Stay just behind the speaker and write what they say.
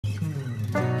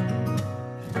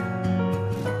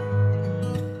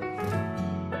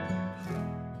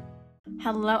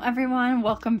Hello everyone,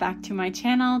 welcome back to my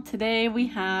channel. Today we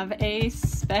have a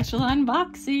special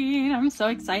unboxing. I'm so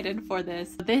excited for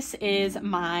this. This is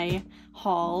my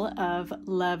haul of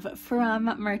Love From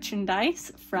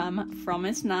merchandise from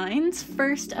fromiseventeens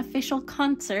first official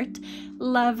concert,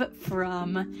 Love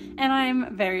From. And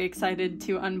I'm very excited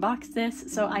to unbox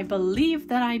this. So I believe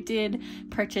that I did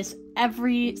purchase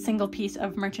every single piece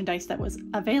of merchandise that was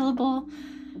available.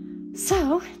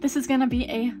 So this is gonna be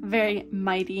a very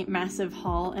mighty, massive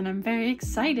haul, and I'm very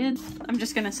excited. I'm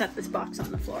just gonna set this box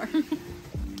on the floor.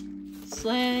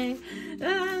 Slay!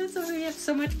 So we have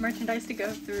so much merchandise to go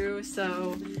through,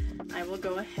 so I will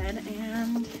go ahead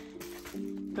and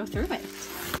go through it.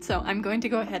 So I'm going to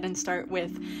go ahead and start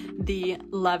with the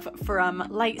Love From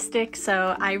light stick.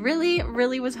 So I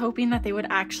really was hoping that they would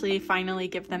actually finally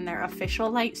give them their official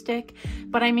light stick,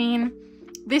 but I mean,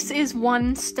 this is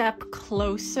one step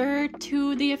closer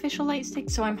to the official light stick,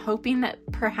 so I'm hoping that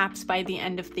perhaps by the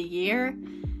end of the year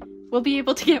we'll be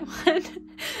able to get one.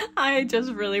 I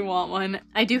just really want one.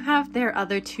 I do have their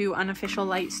other two unofficial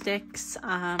light sticks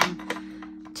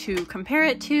to compare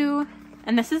it to,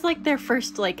 and this is like their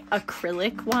first like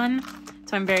acrylic one,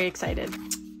 so I'm very excited.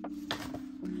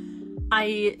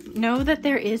 I know that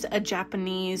there is a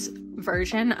Japanese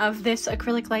version of this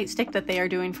acrylic light stick that they are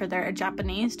doing for their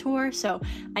Japanese tour, so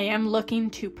I am looking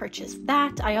to purchase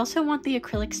that. I also want the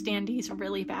acrylic standees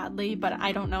really badly, but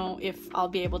I don't know if I'll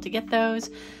be able to get those.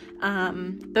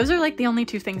 Those are like the only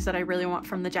two things that I really want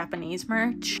from the Japanese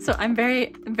merch, so I'm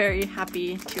very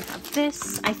happy to have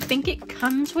this. I think it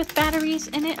comes with batteries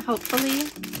in it, hopefully.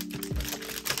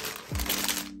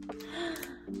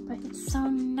 But it's so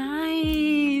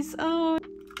nice.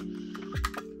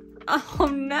 Oh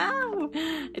no!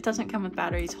 It doesn't come with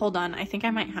batteries. Hold on, I think I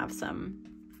might have some.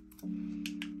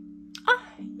 Oh,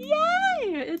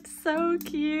 yay! It's so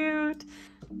cute.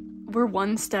 We're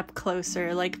one step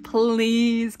closer. Like,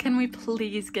 please, can we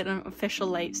please get an official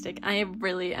light stick? I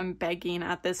really am begging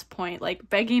at this point, like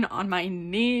begging on my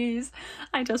knees.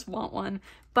 I just want one.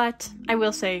 But I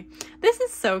will say, this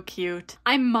is so cute.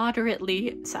 I'm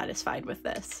moderately satisfied with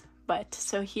this. But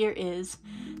so here is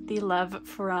the Love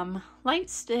From light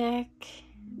stick,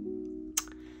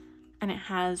 and it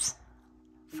has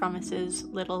Fromise's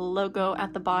little logo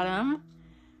at the bottom,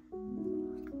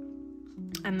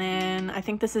 and then I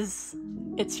think this is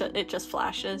it just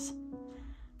flashes,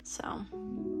 so,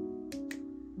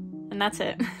 and that's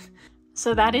it.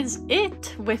 So that is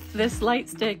it with this light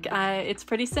stick. It's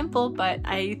pretty simple, but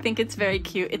I think it's very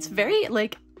cute. It's very,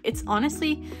 like, it's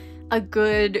honestly a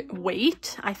good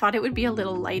weight. I thought it would be a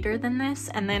little lighter than this,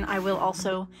 and then I will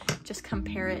also just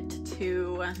compare it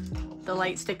to the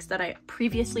light sticks that I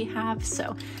previously have.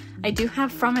 So I do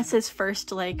have Fromise's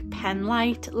first like pen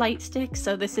light stick,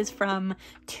 so this is from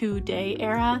 2-day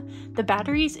era. The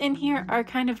batteries in here are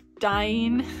kind of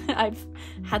dying. I've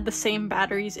had the same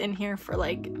batteries in here for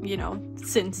like, you know,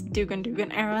 since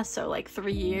Dugan era, so like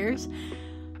 3 years.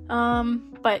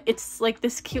 But it's like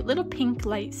this cute little pink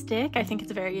light stick. I think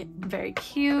it's very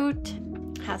cute.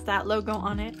 Has that logo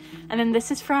on it. And then this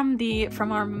is from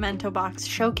our Memento box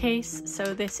showcase.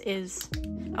 So this is,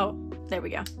 oh, there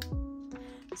we go.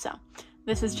 So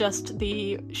this is just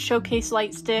the showcase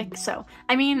light stick. So,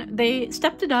 I mean, they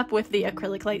stepped it up with the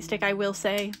acrylic light stick, I will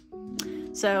say.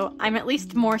 So I'm at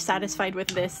least more satisfied with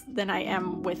this than I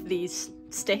am with these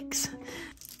sticks.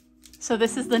 So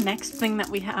this is the next thing that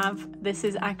we have. This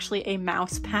is actually a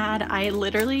mouse pad. I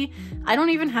don't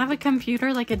even have a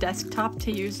computer, like a desktop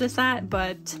to use this at,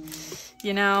 but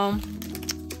you know,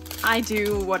 I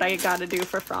do what I gotta do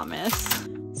for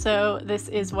Fromise. So this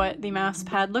is what the mouse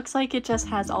pad looks like. It just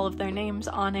has all of their names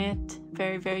on it.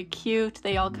 Very cute.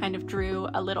 They all kind of drew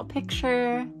a little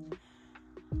picture.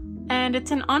 And it's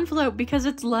an envelope because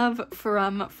it's Love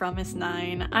From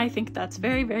Fromiseventeen. I think that's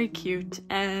very cute.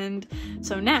 And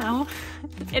so now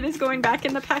it is going back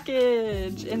in the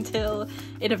package until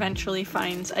it eventually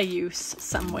finds a use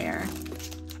somewhere.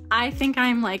 I think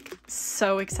I'm like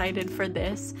so excited for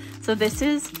this. So this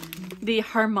is the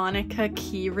harmonica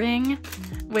key ring,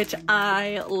 which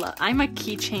I'm a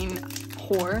keychain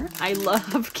whore. I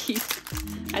love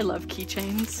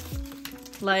keychains.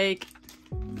 Like,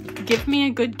 give me a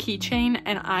good keychain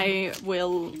and I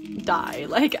will die.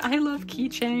 Like, I love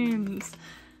keychains.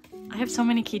 I have so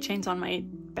many keychains on my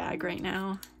bag right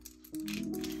now.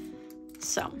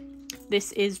 So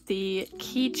this is the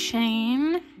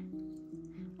keychain.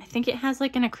 I think it has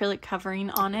like an acrylic covering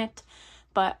on it,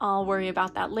 but I'll worry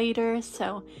about that later.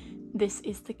 So this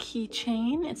is the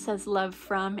keychain. It says Love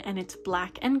From, and it's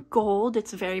black and gold.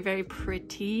 It's very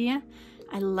pretty.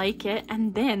 I like it.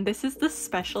 And then this is the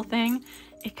special thing.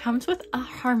 It comes with a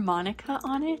harmonica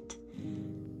on it.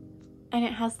 And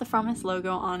it has the Fromis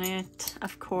logo on it,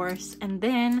 of course. And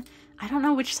then, I don't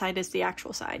know which side is the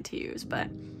actual side to use, but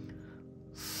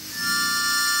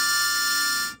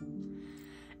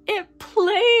it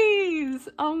plays!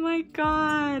 Oh my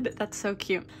god, that's so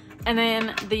cute. And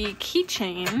then the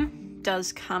keychain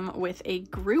does come with a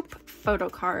group photo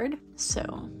card.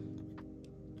 So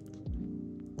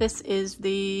this is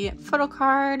the photo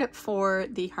card for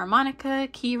the harmonica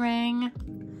keyring.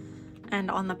 And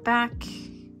on the back,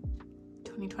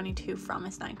 2022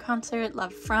 Fromis9 concert,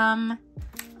 love from.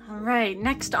 All right,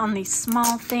 next on the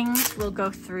small things, we'll go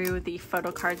through the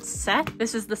photo card set.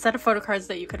 This is the set of photo cards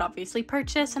that you could obviously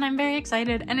purchase, and I'm very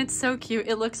excited, and it's so cute.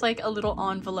 It looks like a little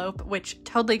envelope, which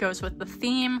totally goes with the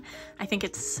theme. I think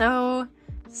it's so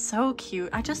cute.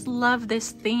 I just love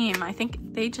this theme. I think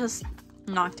they just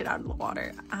knocked it out of the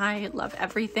water. I love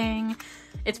everything.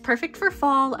 It's perfect for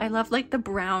fall. I love like the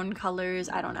brown colors.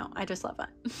 I don't know. I just love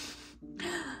it.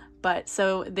 But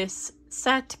so this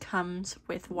set comes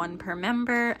with one per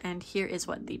member, and here is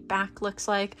what the back looks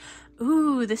like.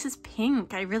 Ooh, this is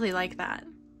pink. I really like that.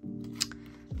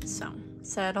 So,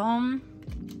 Serom,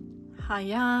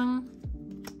 Hayang,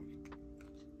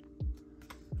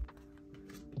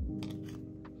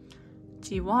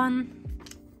 Jiwon,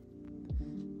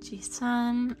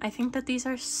 Jisun. I think that these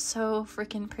are so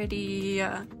freaking pretty.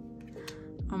 Oh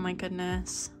my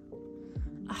goodness.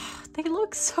 Oh, they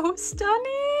look so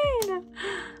stunning.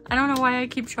 I don't know why I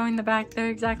keep showing the back. They're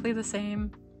exactly the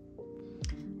same.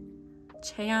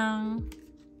 Chaeyoung,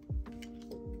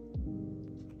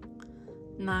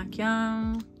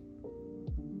 Nakyoung,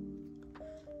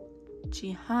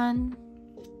 Jihan.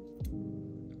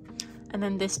 And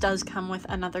then this does come with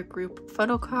another group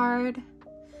photo card,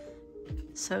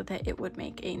 so that it would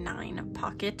make a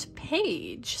 9-pocket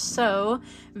page. So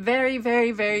very,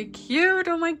 very, very cute.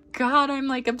 Oh my god, I'm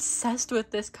like obsessed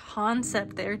with this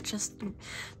concept.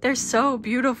 They're so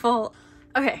beautiful.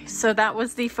 Okay, so that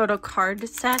was the photo card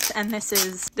set, and this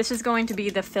is going to be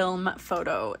the film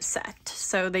photo set.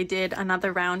 So they did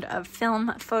another round of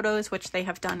film photos, which they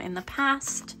have done in the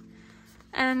past.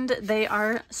 And they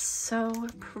are so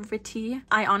pretty.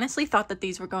 I honestly thought that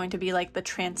these were going to be like the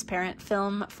transparent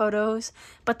film photos,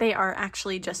 but they are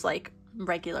actually just like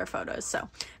regular photos. So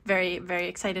very, very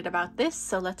excited about this.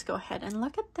 So let's go ahead and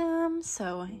look at them.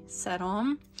 So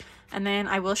Serom. And then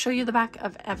I will show you the back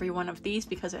of every one of these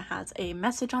because it has a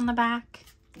message on the back.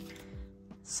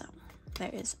 So there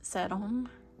is Serom,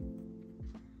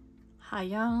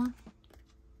 Hayang,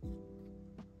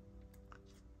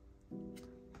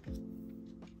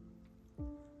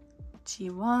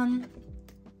 Jiwon,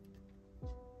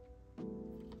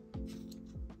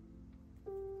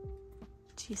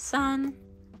 Jisun,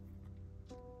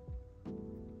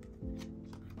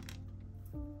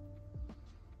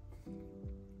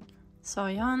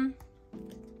 Soyeon.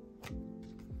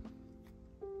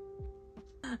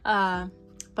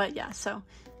 But yeah, so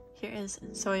here is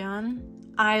Soyeon.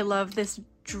 I love this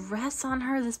dress on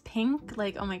her, this pink,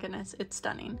 like, oh my goodness, it's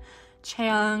stunning.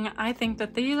 Chaeyoung, I think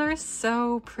that these are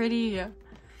so pretty.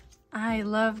 I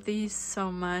love these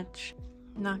so much.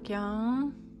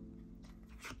 Nakyoung,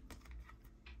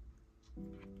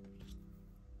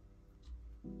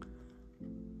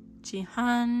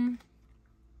 Jihan,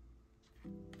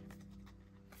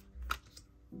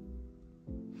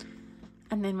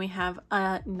 and then we have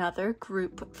another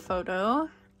group photo.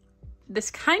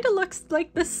 This kind of looks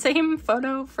like the same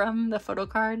photo from the photo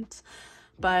cards,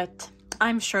 but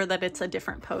I'm sure that it's a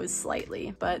different pose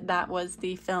slightly. But that was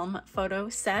the film photo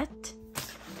set.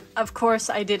 Of course,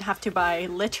 I did have to buy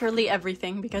literally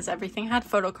everything because everything had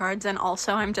photo cards, and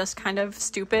also I'm just kind of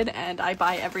stupid and I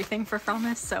buy everything for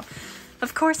Fromis, so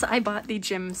of course I bought the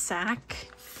gym sack.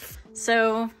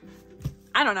 So,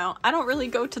 I don't know. I don't really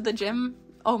go to the gym.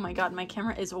 Oh my god, my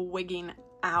camera is wigging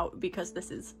out because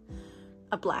this is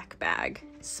a black bag.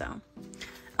 So,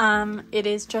 it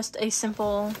is just a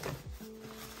simple,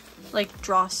 like,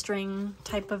 drawstring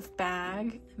type of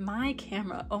bag. My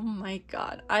camera, oh my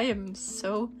god, I am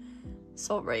so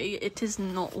sorry. It is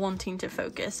not wanting to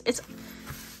focus. It's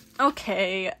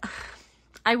okay.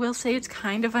 I will say it's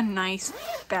kind of a nice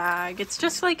bag. It's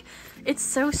just like, it's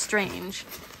so strange.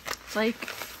 Like,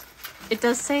 it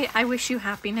does say, "I wish you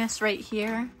happiness" right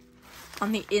here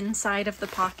on the inside of the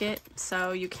pocket.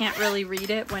 So you can't really read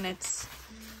it when it's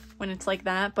like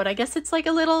that. But I guess it's like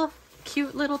a little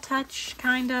cute little touch,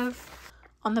 kind of.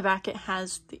 On the back it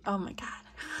has the, oh my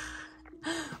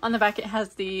god. On the back it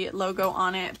has the logo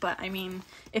on it, but I mean,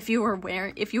 if you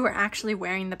were actually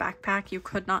wearing the backpack, you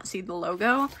could not see the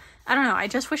logo. I don't know, I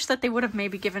just wish that they would have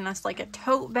maybe given us like a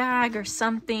tote bag or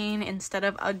something instead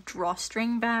of a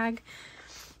drawstring bag.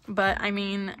 but I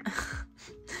mean,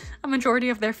 a majority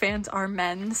of their fans are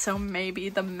men, so maybe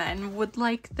the men would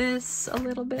like this a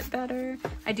little bit better.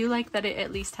 I do like that it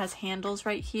at least has handles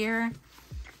right here.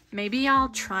 Maybe I'll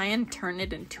try and turn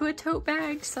it into a tote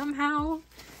bag somehow,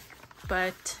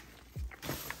 but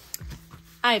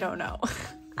I don't know.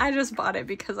 I just bought it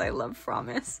because I love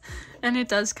Fromis, and it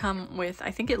does come with,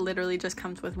 I think it literally just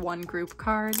comes with one group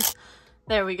card.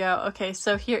 There we go. Okay,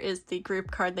 so here is the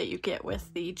group card that you get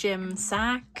with the gym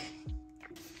sack.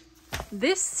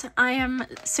 This I am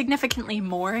significantly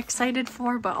more excited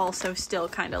for, but also still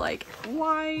kind of like,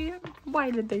 why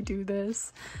did they do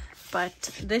this?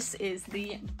 But this is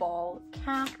the ball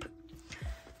cap,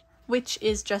 which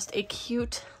is just a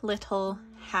cute little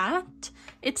hat.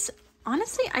 It's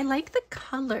honestly, I like the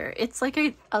color. It's like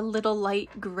a little light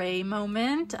gray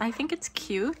moment. I think it's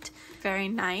cute. Very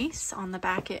nice. On the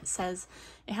back it says,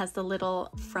 it has the little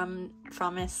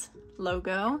Fromis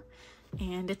logo.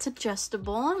 And it's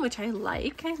adjustable, which I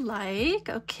like.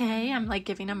 Okay, I'm like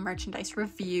giving a merchandise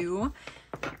review.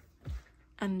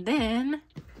 And then,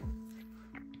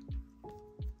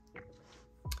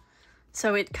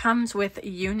 so it comes with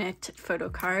unit photo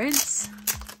cards,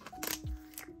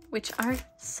 which are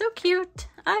so cute.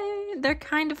 They're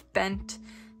kind of bent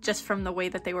just from the way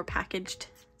that they were packaged.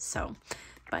 So,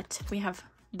 but we have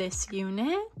this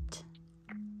unit.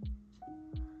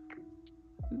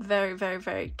 Very, very,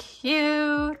 very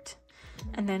cute.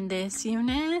 And then this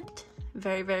unit.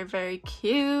 Very, very, very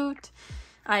cute.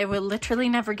 I will literally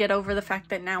never get over the fact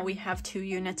that now we have 2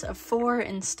 units of 4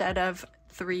 instead of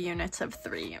 3 units of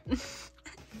 3.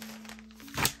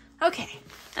 Okay,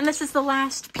 and this is the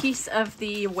last piece of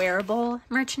the wearable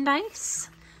merchandise.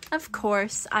 Of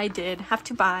course, I did have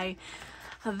to buy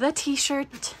the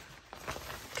t-shirt,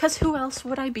 because who else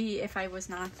would I be if I was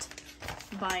not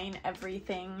buying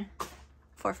everything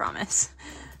for Fromis?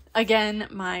 Again,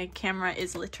 my camera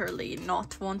is literally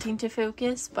not wanting to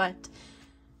focus, but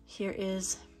here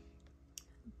is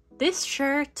this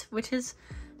shirt, which is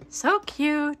so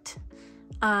cute.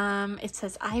 It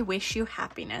says, "I wish you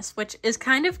happiness," which is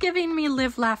kind of giving me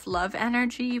live, laugh, love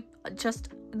energy, just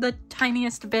the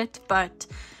tiniest bit, but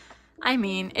I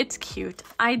mean, it's cute.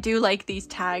 I do like these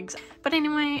tags, but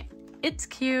anyway, it's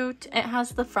cute. It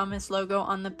has the Fromis logo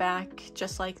on the back,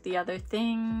 just like the other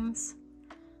things.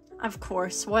 Of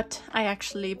course, what I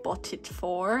actually bought it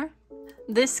for.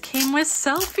 This came with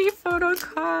selfie photo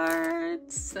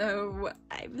cards, so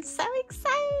I'm so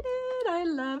excited. I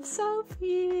love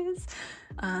selfies.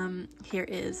 Here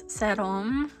is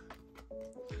serum.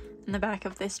 And the back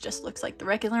of this just looks like the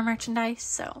regular merchandise.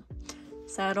 So,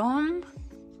 serum,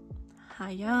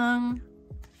 Hayoung,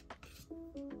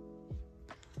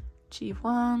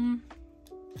 G1,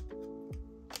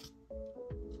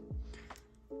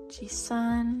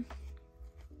 Jisun.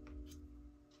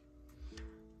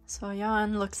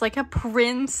 Soyeon looks like a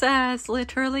princess.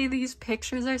 Literally, these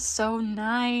pictures are so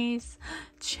nice.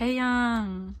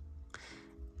 Chaeyoung,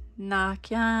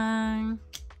 Nakyang,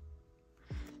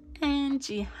 and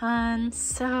Jihan.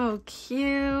 So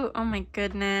cute. Oh my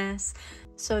goodness.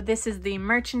 So this is the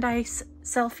merchandise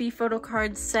selfie photo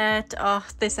card set. Oh,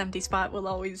 this empty spot will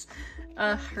always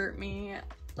hurt me.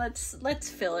 Let's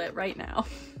fill it right now.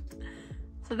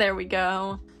 So there we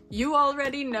go. You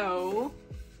already know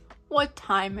what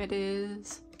time it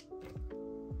is.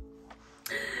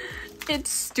 It's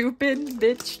stupid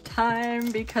bitch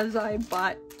time because I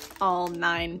bought all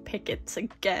 9 pickets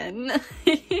again.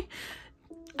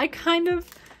 I kind of,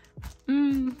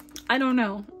 I don't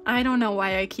know. I don't know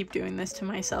why I keep doing this to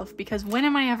myself, because when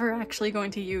am I ever actually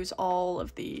going to use all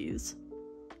of these?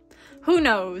 Who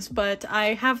knows, but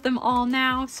I have them all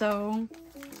now, so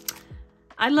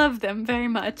I love them very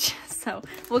much. So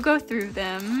we'll go through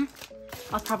them.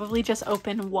 I'll probably just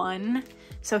open one.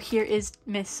 So here is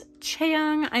Miss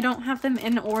Chaeyoung. I don't have them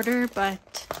in order,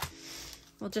 but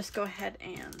we'll just go ahead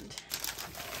and...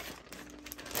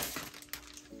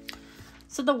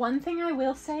 So the one thing I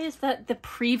will say is that the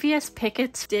previous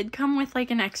pickets did come with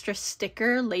like an extra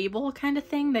sticker label kind of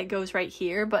thing that goes right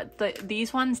here, but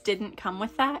these ones didn't come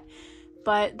with that.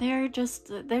 But they're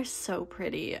so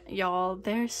pretty, y'all.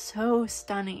 They're so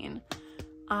stunning.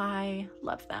 I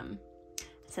love them.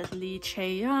 It says Lee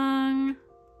Chaeyoung.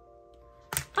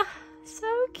 Ah,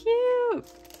 so cute.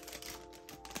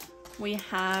 We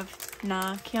have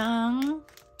Nakyang.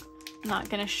 Not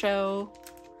gonna show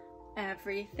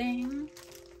everything.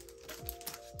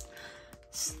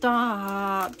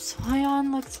 Stop.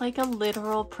 Soyeon looks like a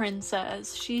literal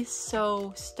princess. She's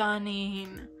so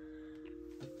stunning.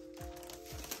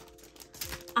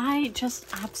 I just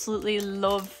absolutely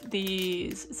love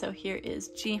these. So here is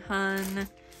Jihan.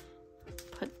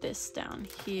 put this down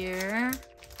here.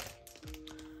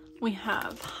 We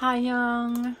have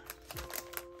Hayoung.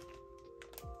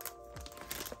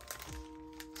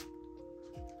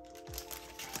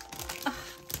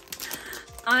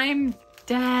 I'm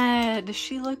dead.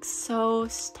 She looks so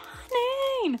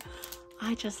stunning.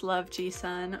 I just love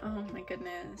Jisun. Oh my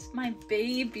goodness. My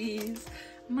babies.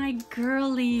 My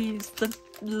girlies. The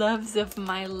loves of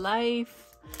my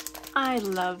life. I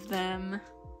love them.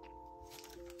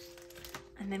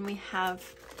 And then we have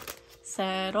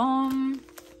Serom.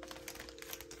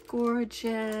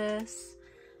 Gorgeous.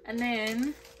 And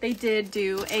then they did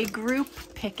do a group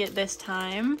pick it this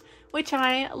time, which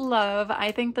I love.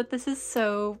 I think that this is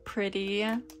so pretty.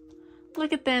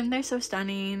 Look at them, they're so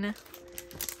stunning.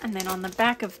 And then on the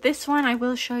back of this one, I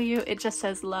will show you, it just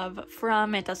says love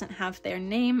from. It doesn't have their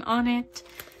name on it.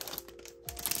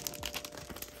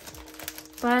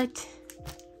 But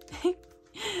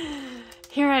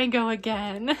here I go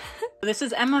again. This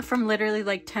is Emma from literally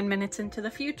like 10 minutes into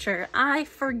the future. I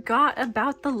forgot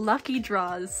about the lucky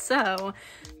draws. So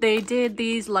they did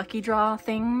these lucky draw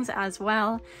things as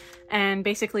well. And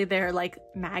basically they're like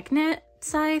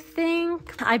magnets, I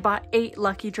think. I bought 8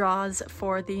 lucky draws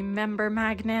for the member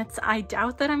magnets. I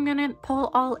doubt that I'm gonna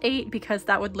pull all 8 because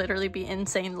that would literally be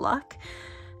insane luck.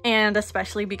 And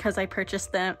especially because I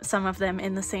purchased some of them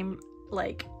in the same,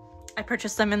 I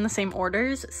purchased them in the same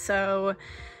orders. So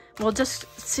we'll just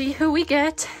see who we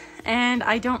get. And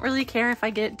I don't really care if I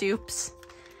get dupes,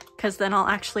 because then I'll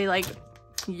actually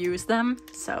use them.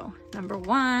 So number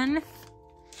 1.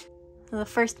 The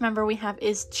first member we have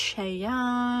is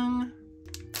Chaeyoung.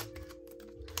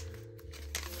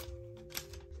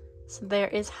 So there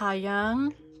is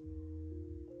Hayoung.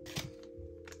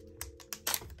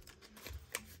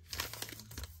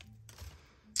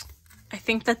 I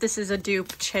think that this is a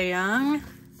dupe Chaeyoung.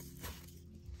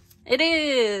 It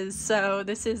is! So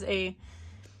this is a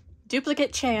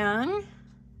duplicate Chaeyoung.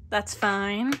 That's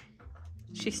fine.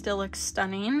 She still looks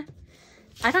stunning.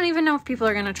 I don't even know if people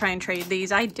are gonna try and trade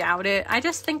these. I doubt it. I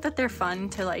just think that they're fun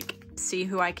to see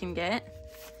who I can get.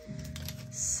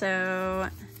 So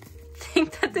I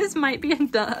think that this might be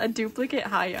a duplicate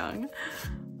Hayoung.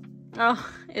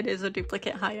 Oh, it is a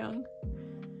duplicate Hayoung.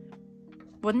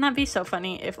 Wouldn't that be so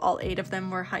funny if all 8 of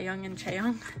them were Hayoung and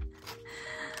Chaeyoung?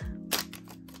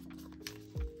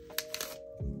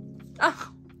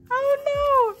 Oh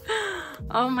no!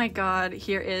 Oh my god,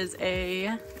 here is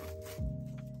another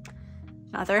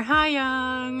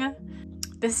Hayoung.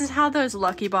 This is how those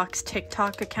Lucky Box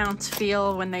TikTok accounts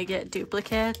feel when they get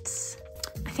duplicates.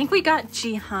 I think we got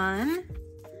Jihan.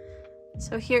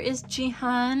 So here is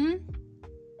Jihan.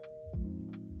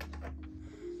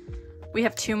 We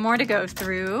have 2 more to go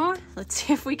through. Let's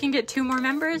see if we can get 2 more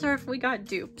members or if we got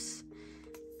dupes.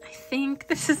 I think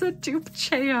this is a dupe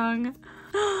Chaeyoung.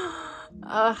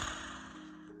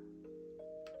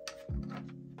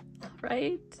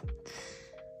 Right?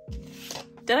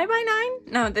 Did I buy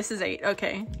 9? No, this is 8.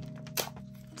 Okay.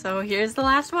 So here's the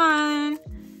last one.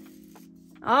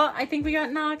 Oh, I think we got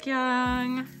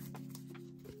Nakyoung.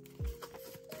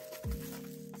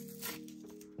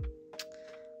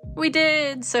 We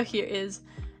did! So here is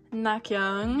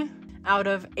Nakyoung. Out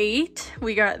of 8,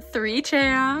 we got 3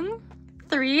 Chaeyoung,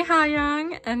 3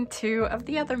 Hayoung, and 2 of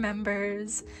the other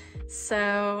members.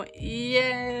 So,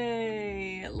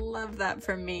 yay! Love that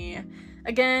for me.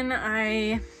 Again,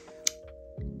 I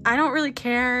don't really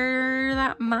care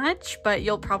that much, but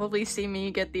you'll probably see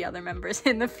me get the other members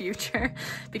in the future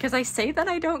because I say that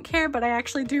I don't care, but I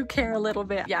actually do care a little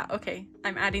bit. Yeah, okay,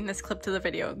 I'm adding this clip to the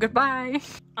video. Goodbye!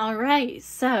 Alright,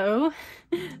 so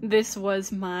this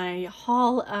was my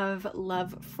haul of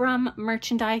Love From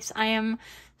merchandise. I am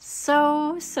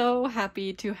so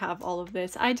happy to have all of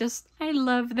this. I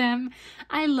love them.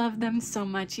 I love them so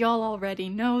much. Y'all already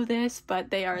know this, but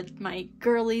they are my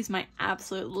girlies, my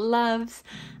absolute loves.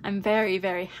 I'm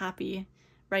very happy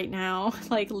right now,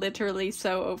 literally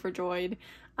so overjoyed.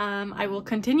 I will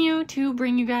continue to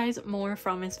bring you guys more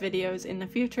Fromis videos in the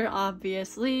future,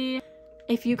 obviously.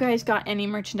 If you guys got any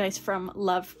merchandise from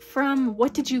Love From,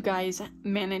 what did you guys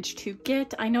manage to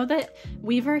get? I know that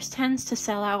Weverse tends to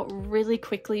sell out really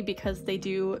quickly because they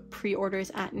do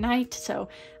pre-orders at night, so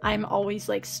I'm always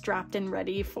strapped and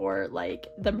ready for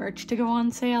the merch to go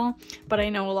on sale, but I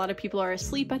know a lot of people are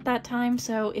asleep at that time,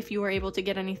 so if you were able to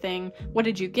get anything, what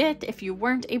did you get? If you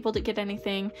weren't able to get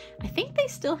anything, I think they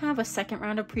still have a second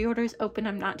round of pre-orders open.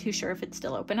 I'm not too sure if it's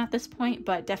still open at this point,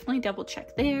 but definitely double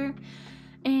check there.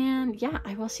 And yeah,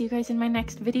 I will see you guys in my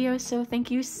next video, so thank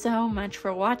you so much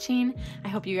for watching. I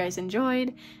hope you guys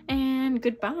enjoyed, and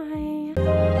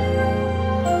goodbye!